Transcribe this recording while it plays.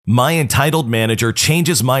My entitled manager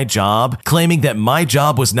changes my job, claiming that my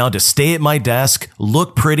job was now to stay at my desk,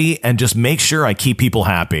 look pretty, and just make sure I keep people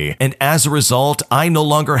happy. And as a result, I no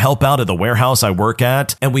longer help out at the warehouse I work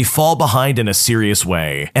at, and we fall behind in a serious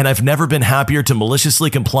way. And I've never been happier to maliciously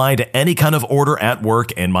comply to any kind of order at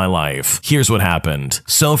work in my life. Here's what happened.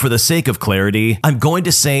 So for the sake of clarity, I'm going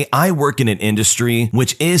to say I work in an industry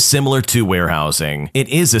which is similar to warehousing. It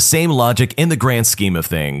is the same logic in the grand scheme of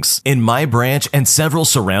things. In my branch and several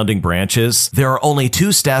surrounding branches, there are only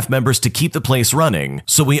 2 staff members to keep the place running,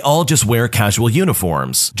 so we all just wear casual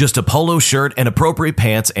uniforms, just a polo shirt and appropriate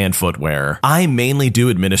pants and footwear. I mainly do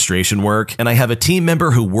administration work, and I have a team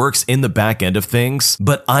member who works in the back end of things,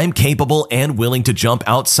 but I'm capable and willing to jump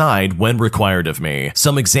outside when required of me.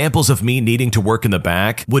 Some examples of me needing to work in the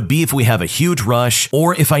back would be if we have a huge rush,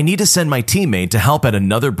 or if I need to send my teammate to help at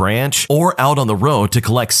another branch or out on the road to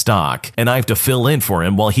collect stock, and I have to fill in for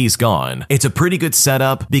him while he's gone. It's a pretty good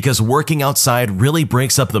setup because working outside really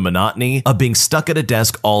breaks up the monotony of being stuck at a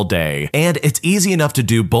desk all day, and it's easy enough to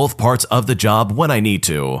do both parts of the job when I need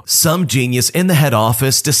to. Some genius in the head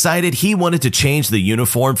office decided he wanted to change the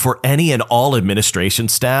uniform for any and all administration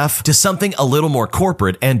staff to something a little more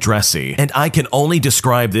corporate and dressy, and I can only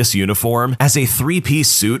describe this uniform as a 3-piece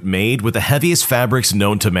suit made with the heaviest fabrics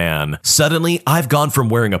known to man. Suddenly, I've gone from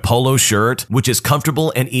wearing a polo shirt, which is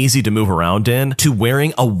comfortable and easy to move around in, to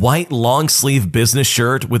wearing a white long-sleeve business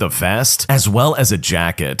shirt with a vest, as well as a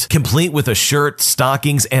jacket, complete with a shirt,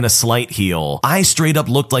 stockings, and a slight heel. I straight up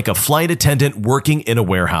looked like a flight attendant working in a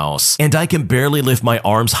warehouse, and I can barely lift my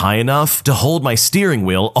arms high enough to hold my steering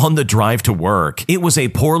wheel on the drive to work. It was a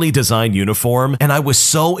poorly designed uniform, and I was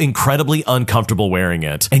so incredibly uncomfortable wearing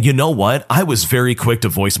it. And you know what? I was very quick to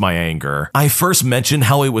voice my anger. I first mentioned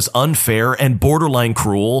how it was unfair and borderline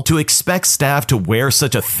cruel to expect staff to wear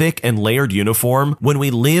such a thick and layered uniform when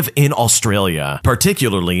we live in Australia,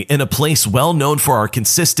 particularly in a place well known for our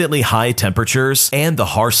consistently high temperatures and the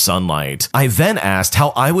harsh sunlight. I then asked how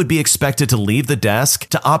I would be expected to leave the desk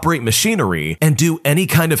to operate machinery and do any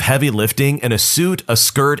kind of heavy lifting in a suit, a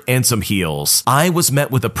skirt, and some heels. I was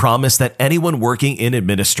met with a promise that anyone working in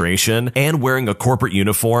administration and wearing a corporate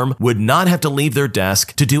uniform would not have to leave their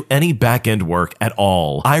desk to do any back-end work at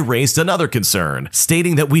all. I raised another concern,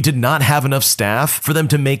 stating that we did not have enough staff for them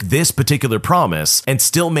to make this particular promise and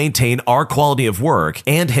still maintain our quality of work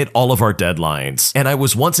and hit all of our deadlines. And I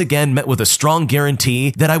was once again met with a strong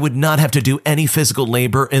guarantee that I would not have to do any physical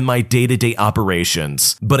labor in my day-to-day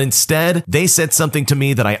operations. But instead, they said something to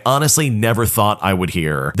me that I honestly never thought I would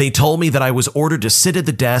hear. They told me that I was ordered to sit at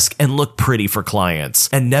the desk and look pretty for clients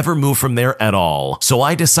and never move from there at all. So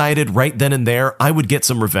I decided right then and there I would get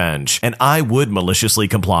some revenge, and I would maliciously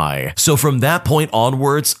comply. So from that point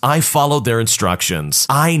onwards, I followed their instructions.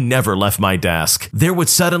 I never left my desk. There would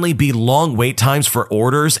suddenly be long wait times for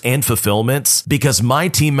orders and fulfillments because my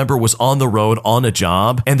team member was on the road on a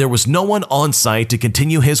job and there was no one on site to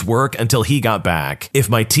continue his work until he got back. If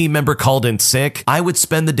my team member called in sick, I would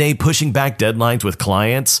spend the day pushing back deadlines with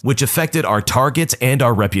clients, which affected our targets and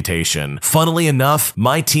our reputation. Funnily enough,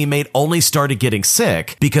 my teammate only started getting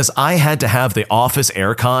sick because I had to have the office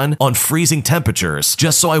aircon on freezing temperatures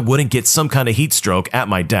just so I wouldn't get some kind of heat stroke at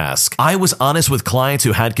my desk. I was honest with clients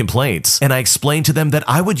who had complaints, and I explained to them that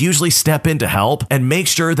I would usually step in to help and make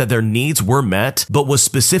sure that their needs were met, but was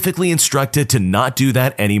specifically instructed to not do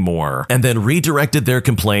that anymore, and then redirected their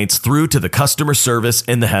complaints through to the customer service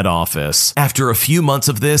in the head office. After a few months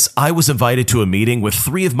of this, I was invited to a meeting with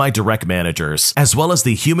 3 of my direct managers, as well as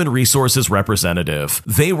the human resources representative.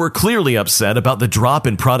 They were clearly upset about the drop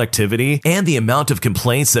in productivity and the amount of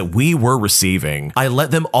complaints that we were receiving. I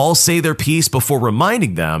let them all say their piece before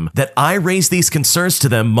reminding them that I raised these concerns to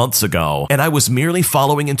them months ago, and I was merely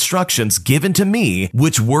following instructions given to me,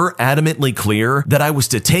 which were adamantly clear that I was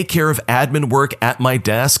to take care of admin work at my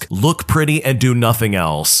desk, look pretty, and do nothing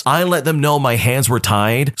else. I let them know my hands were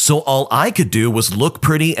tied, so all I could do was look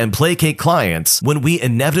pretty and placate clients when we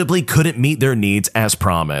inevitably couldn't meet their needs as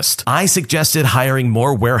promised. I suggested hiring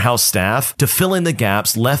more warehouse staff to fill in the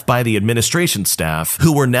gaps left by the administration staff,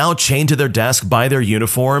 who were now chained to their desk by their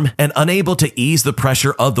uniform and unable to ease the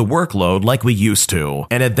pressure of the workload like we used to.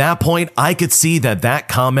 And at that point, I could see that that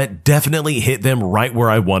comment definitely hit them right where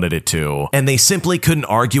I wanted it to, and they simply couldn't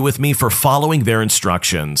argue with me for following their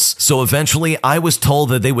instructions. So eventually, I was told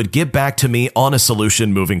that they would get back to me on a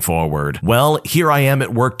solution moving forward. Well, here I am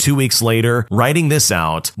at work 2 weeks later, writing this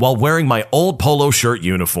out while wearing my old polo shirt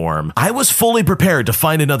uniform. I was fully prepared to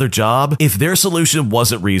find another job if their solution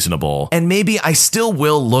wasn't reasonable, and maybe I still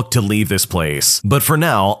will look to leave this place. But for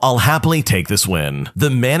now, I'll happily take this win. The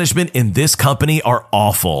management in this company are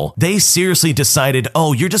awful. They seriously decided,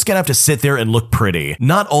 oh, you're just gonna have to sit there and look look pretty.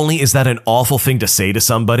 Not only is that an awful thing to say to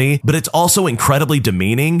somebody, but it's also incredibly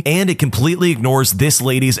demeaning, and it completely ignores this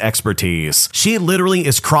lady's expertise. She literally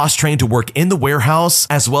is cross-trained to work in the warehouse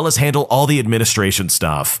as well as handle all the administration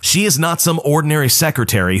stuff. She is not some ordinary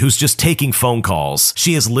secretary who's just taking phone calls.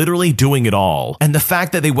 She is literally doing it all. And the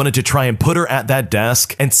fact that they wanted to try and put her at that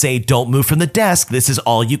desk and say, don't move from the desk, this is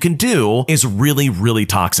all you can do, is really, really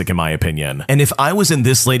toxic in my opinion. And if I was in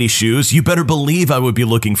this lady's shoes, you better believe I would be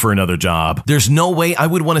looking for another job. There's no way I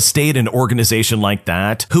would want to stay at an organization like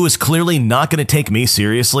that, who is clearly not going to take me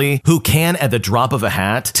seriously, who can, at the drop of a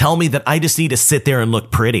hat, tell me that I just need to sit there and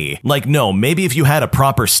look pretty. Like, no, maybe if you had a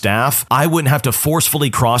proper staff, I wouldn't have to forcefully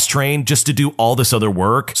cross-train just to do all this other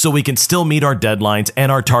work so we can still meet our deadlines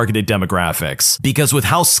and our targeted demographics. Because with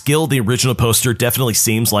how skilled the original poster definitely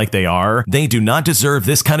seems like they are, they do not deserve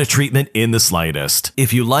this kind of treatment in the slightest.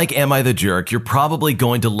 If you like Am I the Jerk, you're probably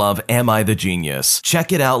going to love Am I the Genius.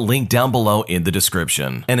 Check it out, link down below in the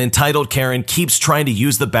description. An entitled Karen keeps trying to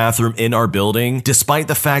use the bathroom in our building despite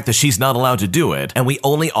the fact that she's not allowed to do it, and we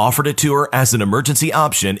only offered it to her as an emergency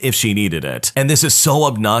option if she needed it. And this is so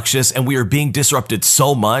obnoxious, and we are being disrupted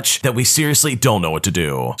so much that we seriously don't know what to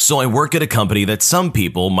do. So I work at a company that some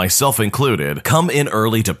people, myself included, come in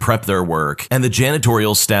early to prep their work, and the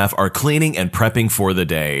janitorial staff are cleaning and prepping for the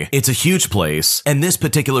day. It's a huge place, and this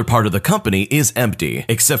particular part of the company is empty,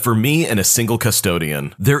 except for me and a single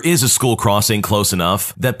custodian. There is a school crossing close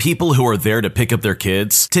enough that people who are there to pick up their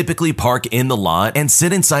kids typically park in the lot and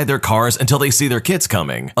sit inside their cars until they see their kids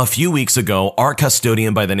coming. A few weeks ago, our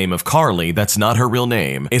custodian by the name of Carly, that's not her real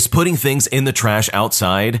name, is putting things in the trash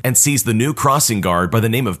outside and sees the new crossing guard by the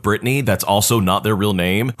name of Brittany, that's also not their real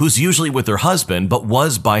name, who's usually with her husband but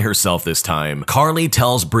was by herself this time. Carly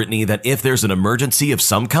tells Brittany that if there's an emergency of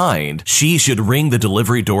some kind, she should ring the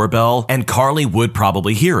delivery doorbell and Carly would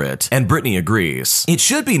probably hear it, and Brittany agrees. It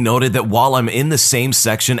should be noted that while I'm in the same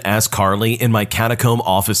section as Carly in my catacomb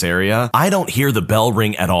office area, I don't hear the bell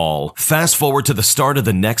ring at all. Fast forward to the start of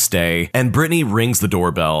the next day, and Brittany rings the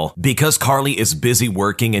doorbell. Because Carly is busy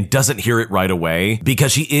working and doesn't hear it right away,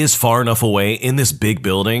 because she is far enough away in this big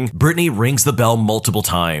building, Brittany rings the bell multiple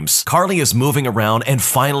times. Carly is moving around and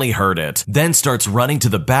finally heard it, then starts running to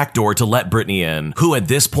the back door to let Brittany in, who at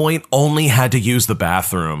this point only had to use the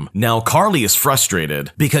bathroom. Now Carly is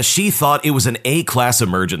frustrated because she thought it was an A-class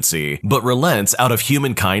emergency, but relents out of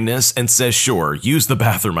human kindness and says sure, use the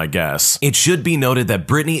bathroom I guess. It should be noted that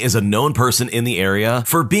Brittany is a known person in the area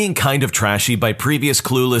for being kind of trashy by previous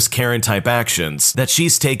clueless Karen-type actions that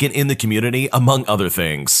she's taken in the community, among other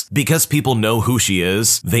things. Because people know who she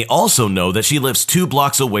is, they also know that she lives 2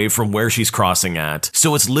 blocks away from where she's crossing at.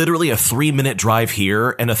 So it's literally a 3-minute drive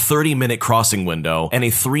here and a 30-minute crossing window and a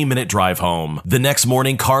 3-minute drive home. The next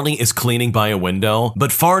morning, Carly is cleaning by a window,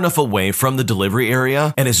 but far enough away from the delivery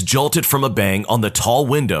area, and is jolted from a bang on the tall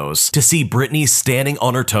windows to see Brittany standing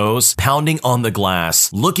on her toes, pounding on the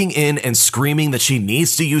glass, looking in and screaming that she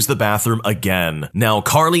needs to use the bathroom again. Now,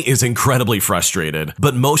 Carly is incredibly frustrated,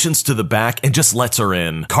 but motions to the back and just lets her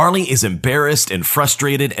in. Carly is embarrassed and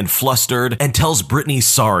frustrated and flustered and tells Brittany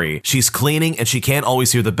sorry. She's cleaning and she can't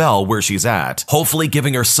always hear the bell where she's at, hopefully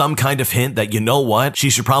giving her some kind of hint that, you know what, she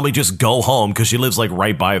should probably just go home because she lives like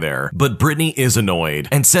right by there. But Brittany is annoyed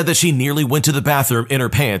and said that she nearly went to the bathroom in her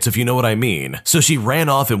pants, if you know what I mean. So she ran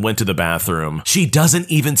off and went to the bathroom. She doesn't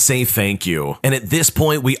even say thank you. And at this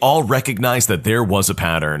point, we all recognize that there was a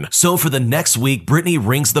pattern. So for the next week, Brittany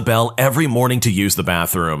rings the bell every morning to use the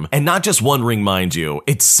bathroom. And not just one ring, mind you,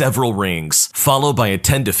 it's several rings, followed by a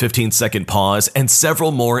 10 to 15 second pause and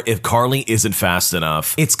several more if Carly isn't fast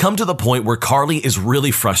enough. It's come to the point where Carly is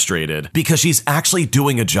really frustrated because she's actually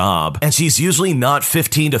doing a job and she's usually not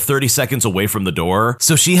 15 to 30 seconds away from the door,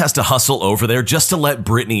 so she has to hustle over there just to let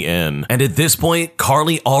Brittany in. And at this point,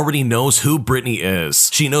 Carly already knows who Brittany is.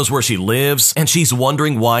 She knows where she lives, and she's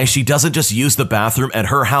wondering why she doesn't just use the bathroom at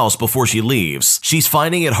her house before she leaves. She's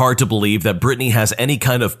finding it hard to believe that Brittany has any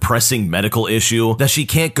kind of pressing medical issue, that she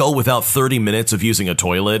can't go without 30 minutes of using a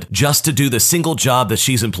toilet just to do the single job that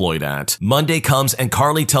she's employed at. Monday comes and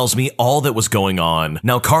Carly tells me all that was going on.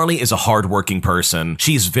 Now, Carly is a hardworking person.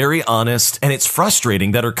 She's very honest, and it's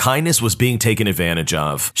frustrating that her kindness was being taken advantage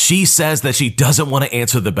of. She says that she doesn't want to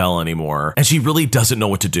answer the bell anymore, and she really doesn't know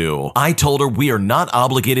what to do. I told her we are not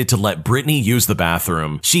obligated to let Brittany use the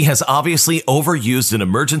bathroom. She has obviously overused an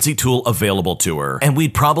emergency tool available to her, and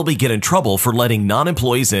we'd probably get in trouble for letting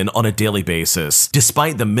non-employees in on a daily basis,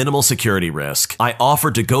 despite the minimal security risk. I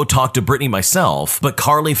offered to go talk to Brittany myself, but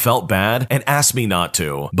Carly felt bad and asked me not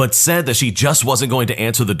to, but said that she just wasn't going to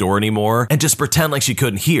answer the door anymore and just pretend like she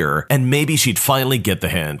couldn't hear, and maybe she'd finally get the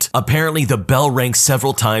hint. Apparently, the bell rang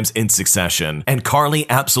several times in succession, and Carly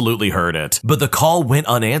absolutely heard it, but the call went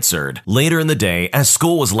unanswered. Later in the day, as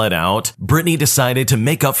school was let out, Brittany decided to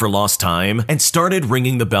make up for lost time and started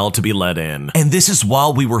ringing the bell to be let in. And this is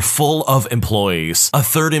while we were full of employees. A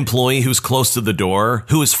third employee who's close to the door,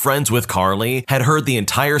 who is friends with Carly, had heard the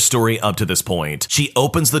entire story up to this point. She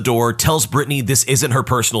opens the door, tells Brittany this isn't her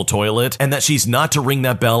personal toilet, and that she's not to ring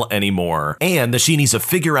that bell anymore, and that she needs to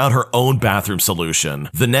figure out her own bathroom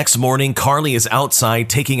solution. The next morning, Carly is outside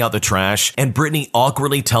taking out the trash, and Brittany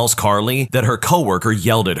awkwardly tells Carly that her coworker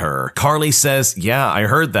yelled at her. Carly says, "Yeah, I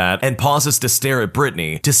heard that," and pauses to stare at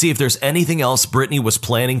Brittany to see if there's anything else Brittany was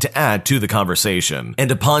planning to add to the conversation.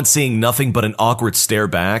 And upon seeing nothing but an awkward stare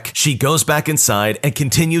back, she goes back inside and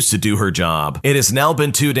continues to do her job. It has now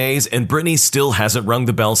been 2 days, and Brittany still hasn't rung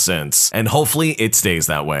the bell since, and hopefully it stays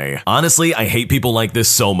that way. Honestly, I hate people like this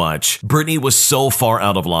so much. Brittany was so far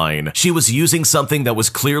out of line. She was using something that was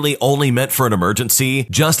clearly only meant for an emergency,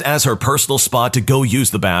 just as her personal spot to go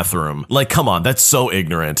use the bathroom. Like, come on, that's so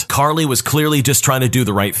ignorant. Carly was clearly just trying to do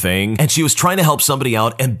the right thing, and she was trying to help somebody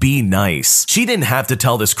out and be nice. She didn't have to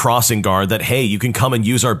tell this crossing guard that, hey, you can come and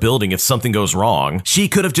use our building if something goes wrong. She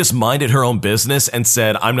could have just minded her own business and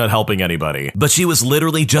said, I'm not helping anybody. But she was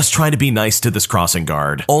literally just trying to be nice to this crossing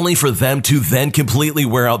guard, only for them to then completely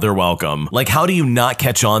wear out their welcome. Like, how do you not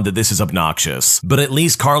catch on that this is obnoxious? But at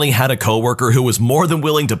least Carly had a coworker who was more than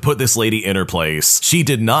willing to put this lady in her place. She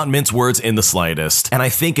did not mince words in the slightest. And I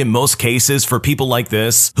think in most cases, for people like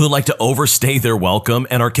this, who like to overstay their welcome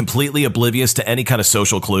and are completely oblivious to any kind of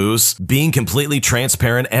social clues, being completely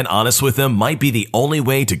transparent and honest with them might be the only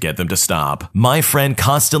way to get them to stop. My friend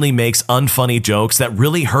constantly makes unfunny jokes that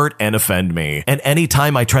really hurt and offend me. And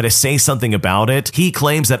anytime I try to say something about it, he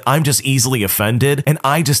claims that I'm just easily offended and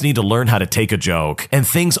I just need to learn how to take a joke. And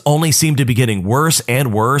things only seem to be getting worse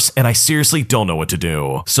and worse, and I seriously don't know what to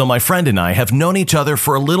do. So my friend and I have known each other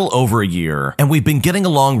for a little over a year, and we've been getting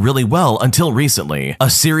along really well until recently. A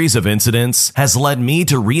series of incidents has led me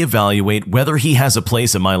to reevaluate whether he has a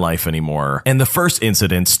place in my life anymore. And the first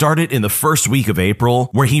incident started in the first week of April,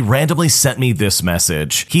 where he randomly sent me this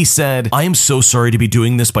message. He said, "I am so sorry to be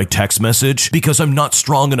doing this by text message because I'm not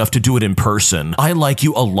strong enough to do it in person. I like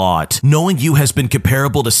you a lot. Knowing you has been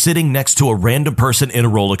comparable to sitting next to a random person in a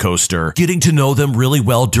roller coaster, getting to know them really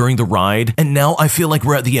well during the ride, and now I feel like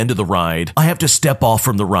we're at the end of the ride. I have to step off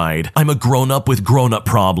from the ride. I'm a grown-up with grown-up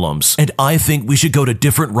problems, and I think we should go to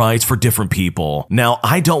different rides for different people." Now,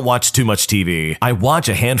 I don't watch too much TV. I watch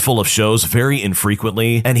a handful of shows very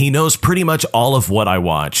infrequently, and he knows pretty much all of what I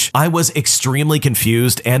watch. I was extremely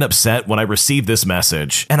confused and upset when I received this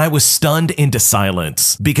message, and I was stunned into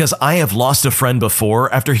silence because I have lost a friend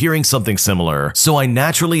before after hearing something similar, so I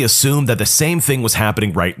naturally assumed that the same thing was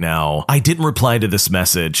happening right now. I didn't reply to this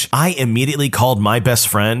message. I immediately called my best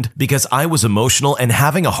friend because I was emotional and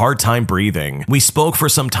having a hard time breathing. We spoke for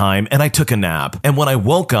some time and I took a nap, and when I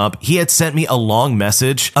woke up, he had sent me a long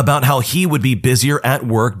message about how he would be busier at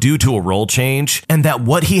work due to a role change, and that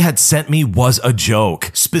what he had sent me was a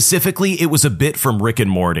joke. Specifically, it was a bit from Rick and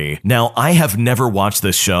Morty. Now, I have never watched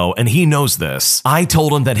this show, and he knows this. I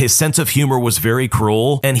told him that his sense of humor was very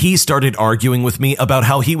cruel, and he started arguing with me about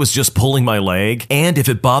how he was just pulling my leg, and if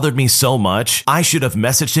it bothered me so much, I should have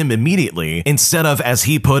messaged him immediately, instead of, as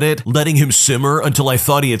he put it, letting him simmer until I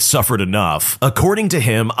thought he had suffered enough. According to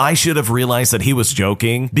him, I should have realized that he was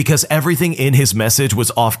joking because everything in his message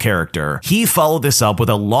was off character. He followed this up with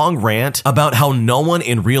a long rant about how no one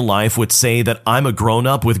in real life would say that I'm a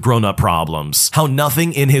grown-up with grown-up problems, how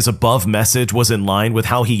nothing in his above message was in line with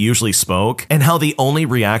how he usually spoke, and how the only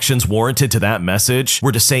reactions warranted to that message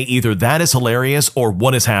were to say either that is hilarious or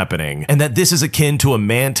what is happening, and that this is akin to a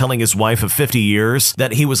man telling his wife of 50 years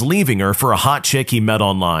that he was leaving her for a hot chick he met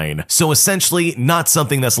online. So essentially, not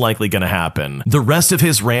something that's likely gonna happen. The rest of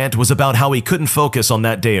his rant was about how he couldn't focus on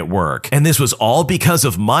that day at work, and this was all because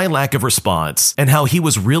of my lack of response, and how he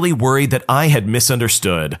was really worried that I had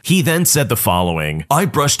misunderstood. He then said the following: "I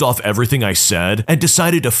brushed off everything I said and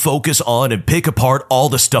decided to focus on and pick apart all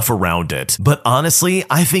the stuff around it. But honestly,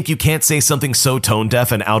 I think you can't say something so tone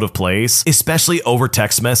deaf and out of place, especially over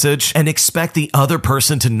text message, and expect the other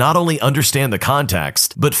person to not only understand the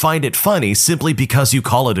context, but find it funny simply because you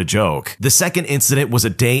call it a joke." The second incident was a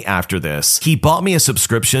day after this. He bought me a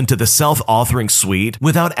subscription to the self-authoring suite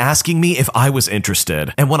without asking me if I was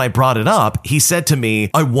interested, and when I brought it up, he said to me,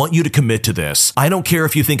 "I want you to commit to this. I don't care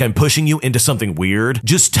if you think I'm pushing you into something weird.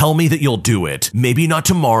 Just tell me that you'll do it. Maybe not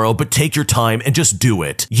tomorrow, but take your time and just do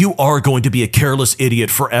it. You are going to be a careless idiot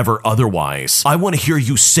forever otherwise. I want to hear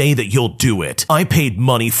you say that you'll do it. I paid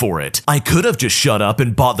money for it. I could have just shut up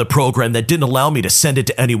and bought the program that didn't allow me to send it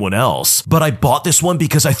to anyone else, but I bought this one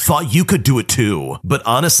because I thought you could do it too." But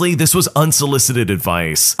honestly, this was unsolicited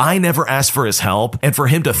advice. I never asked for his help, and for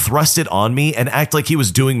him to thrust it on me and act like he was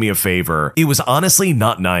doing me a favor, it was honestly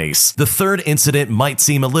not nice. The third incident might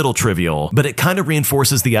seem a little trivial, but it kind of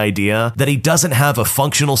reinforces the idea that he doesn't have a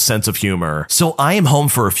functional sense of humor. So I am home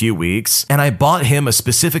for a few weeks, and I bought him a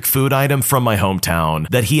specific food item from my hometown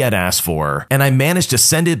that he had asked for, and I managed to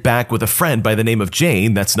send it back with a friend by the name of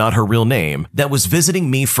Jane, that's not her real name, that was visiting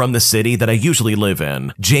me from the city that I usually live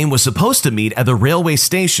in. Jane was supposed to meet at the railway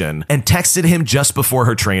station and texted him just before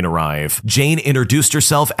her train arrived. Jane introduced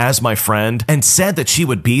herself as my friend and said that she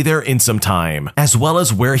would be there in some time, as well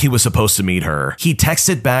as where he was supposed to meet her. He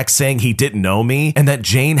texted back saying he didn't know me and that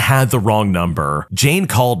Jane had the wrong number. Jane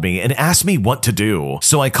called me and asked me what to do,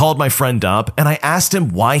 so I called my friend up and I asked him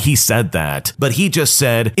why he said that, but he just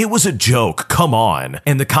said, "It was a joke, come on,"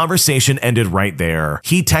 and the conversation ended right there.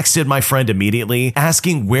 He texted my friend immediately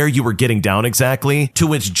asking where you were getting down exactly, to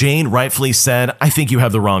which Jane rightfully said, "I think you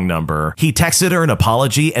have the wrong number." He texted her an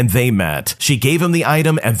apology and they met. She gave him the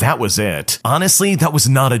item and that was it. Honestly, that was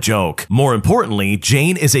not a joke. More importantly,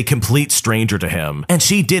 Jane is a complete stranger to him, and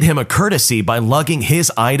she did him a courtesy by lugging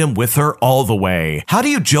his item with her all the way. How do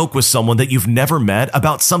you joke with someone that you've never met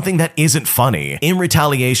about something that isn't funny? In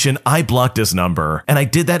retaliation, I blocked his number, and I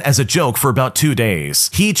did that as a joke for about 2 days.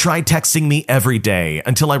 He tried texting me every day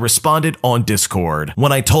until I responded on Discord.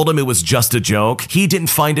 When I told him it was just a joke, he didn't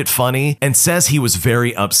find it funny and says he was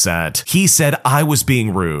very upset. He said I was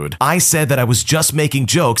being rude. I said that I was just making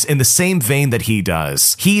jokes in the same vein that he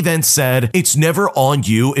does. He then said, "It's never on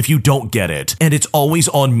you if you don't get it, and it's always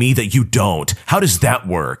on me that you don't. How does that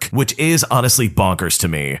work?" Which is honestly bonkers to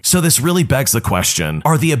me. So this really begs the question,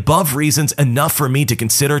 are the above reasons enough for me to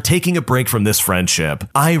consider taking a break from this friendship?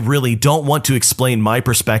 I really don't want to explain my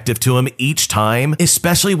perspective to him each time,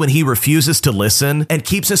 especially when he refuses to listen and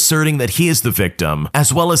keeps asserting that he is the victim,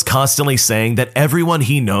 as well as constantly saying that everyone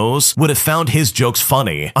he knows would have found his jokes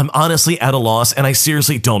funny. I'm honestly at a loss and I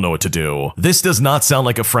seriously don't know what to do. This does not sound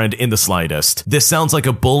like a friend in the slightest. This sounds like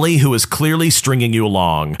a bully who is clearly stringing you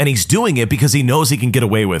along, and he's doing it because he knows he can get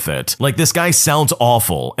away with it. Like, this guy sounds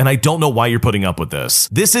awful, and I don't know why you're putting up with this.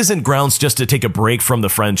 This isn't grounds just to take a break from the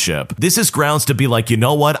friendship. This is grounds to be like, you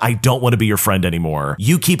know what? I don't want to be your friend anymore.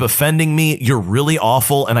 You keep offending me, you're really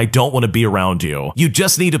awful, and I don't want to be around you. You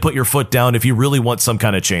just need to put your foot down if you really want some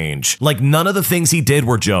kind of change. Like, none of the things he did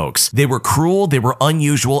were jokes. They were cruel, they were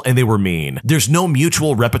unusual, and they were mean. There's no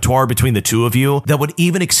mutual repertoire between the two of you that would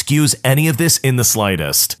even excuse any of this in the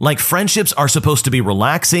slightest. Like, friendships are supposed to be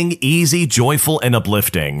relaxing, easy, joyful, and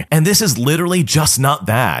uplifting, and this is literally just not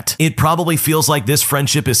that. It probably feels like this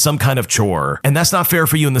friendship is some kind of chore, and that's not fair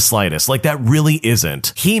for you in the slightest. Like, that really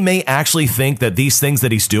isn't. He may actually think that these things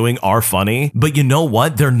that he's doing are funny, but you know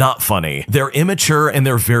what? They're not funny. They're immature and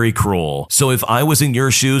they're very cruel. So if I was in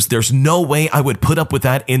your shoes, there's no way I would put up with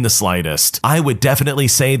that in the slightest. I would definitely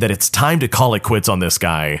say that it's time to call it quits on this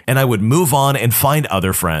guy, and I would move on and find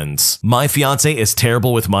other friends. My fiance is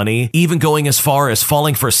terrible with money, even going as far as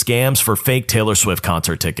falling for scams for fake Taylor Swift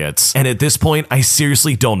concert tickets. And at this point, I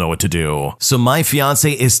seriously don't know what to do. So my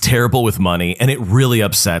fiance is terrible with money, and it really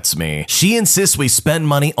upsets me. She insists we spend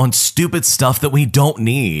money on stupid stuff that we don't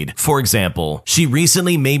need. For example, she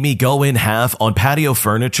recently made me go in half on patio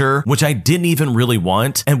furniture, which I didn't even really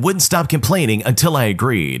want, and wouldn't stop complaining until I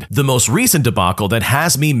agreed. The most recent debacle that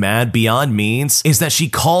has me mad beyond means is that she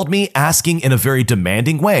called me asking in a very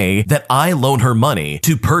demanding way that I loan her money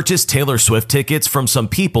to purchase Taylor Swift tickets from some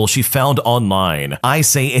people she found online. I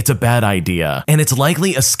say it's a bad idea, and it's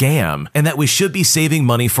likely a scam, and that we should be saving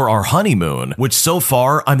money for our honeymoon, which so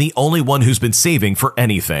far I'm the only one who's been saving for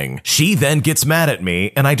anything. She then gets mad at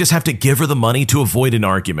me, and I just have to give her the money to avoid an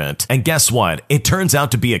argument. And guess what? It turns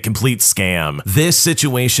out to be a complete scam. This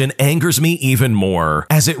situation angers me even more,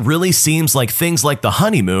 as it really seems like things like the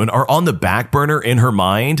honeymoon are on the back burner in her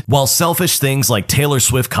mind, while selfish things like Taylor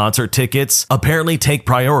Swift concert tickets apparently take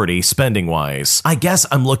priority spending-wise. I guess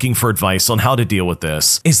I'm looking for advice on how to deal with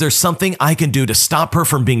this. Is there something I can do to stop her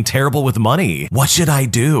from being terrible with money? What should I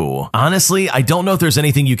do? Honestly, I don't know if there's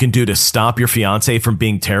anything you can do to stop your fiance from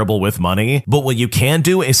being terrible with money, but what you can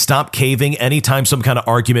do is stop caving anytime some kind of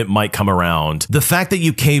argument might come around. The fact that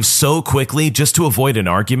you cave so quickly just to avoid an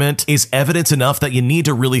argument is evidence enough that you need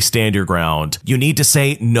to really stand your ground. You need to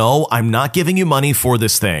say, no, I'm not giving you money for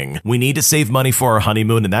this thing. We need to save money for our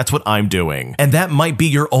honeymoon, and that's what I'm doing. And that might be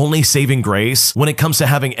your only saving grace when it comes to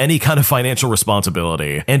having any kind of financial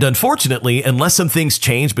responsibility. And unfortunately, unless some things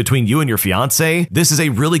change between you and your fiance, this is a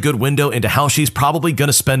really good window into how she's probably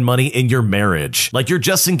gonna spend money in your marriage. Like, you're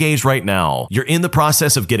just engaged right now. You're in the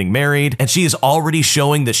process of getting married, and she is already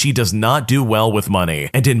showing that she does not do well with money.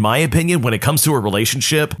 And in my opinion, when it comes to a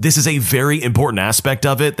relationship, this is a very important aspect aspect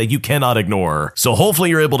of it that you cannot ignore. So hopefully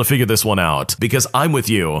you're able to figure this one out, because I'm with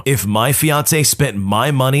you. If my fiance spent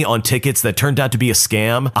my money on tickets that turned out to be a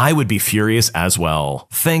scam, I would be furious as well.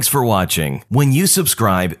 Thanks for watching. When you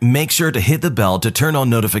subscribe, make sure to hit the bell to turn on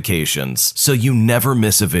notifications so you never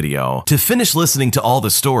miss a video. To finish listening to all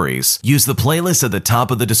the stories, use the playlist at the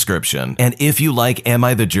top of the description. And if you like Am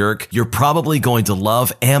I the Jerk, you're probably going to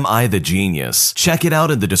love Am I the Genius. Check it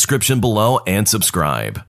out in the description below and subscribe.